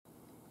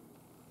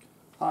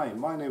Hi,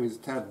 my name is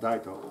Ted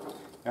Daito.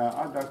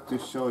 I'd like to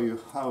show you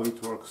how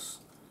it works.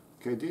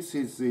 Okay, this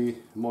is the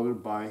model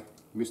by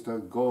Mr.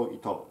 Go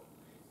Ito,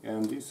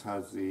 and this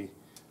has the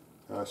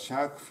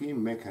shark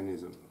fin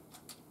mechanism.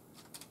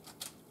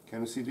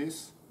 Can you see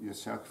this? The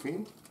shark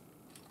fin,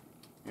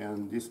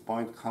 and this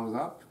point comes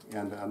up,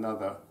 and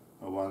another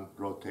one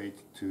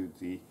rotates to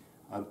the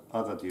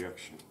other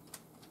direction.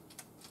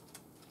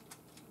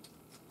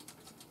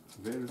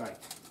 Very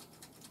light,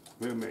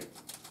 well made.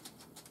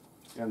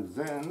 And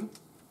then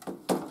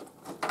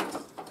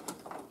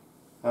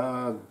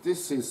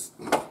this is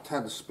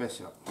Ted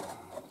Special.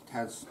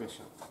 Ted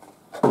Special.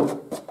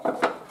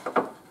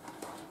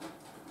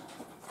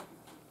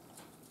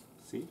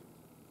 See?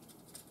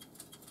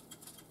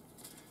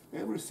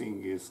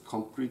 Everything is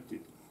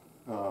completed,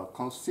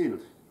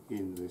 concealed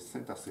in the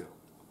center cell.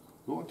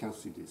 No one can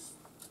see this.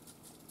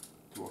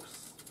 It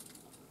works.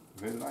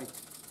 Very light.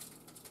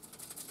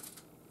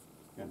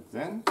 And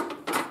then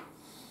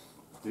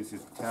this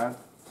is Ted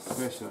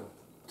Special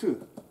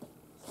 2.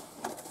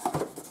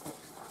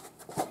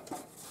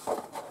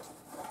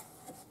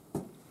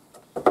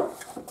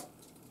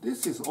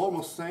 This is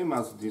almost same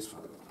as this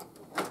one,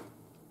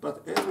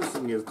 but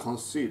everything is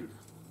concealed.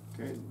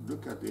 Okay,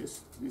 look at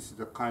this. This is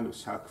the kind of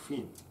shark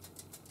fin.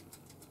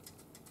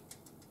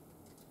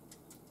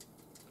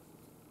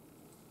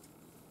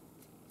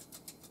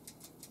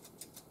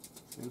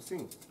 Same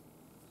thing.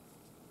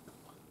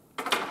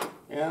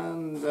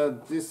 And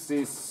this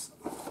is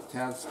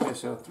Ted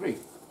Special 3.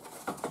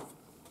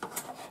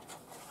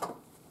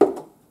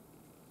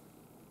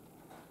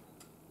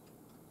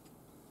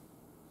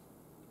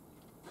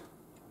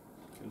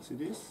 Can you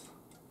see this?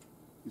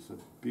 It's a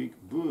big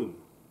boom.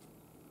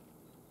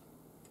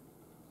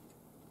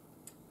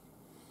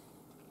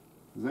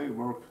 They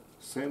work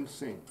same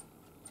thing.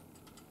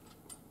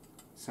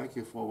 Thank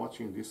you for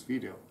watching this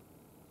video.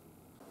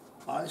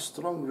 I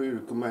strongly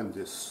recommend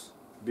this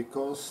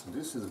because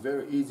this is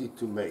very easy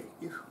to make.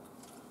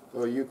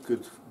 You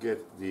could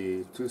get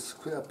the 2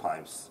 square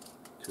pipes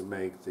to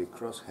make the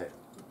crosshead.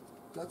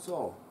 That's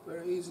all.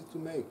 Very easy to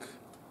make.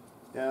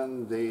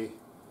 And the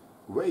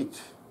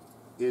weight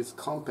is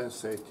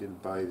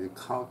compensated by the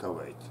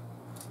counterweight.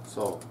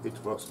 So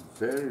it works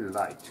very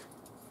light.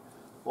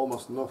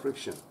 Almost no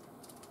friction.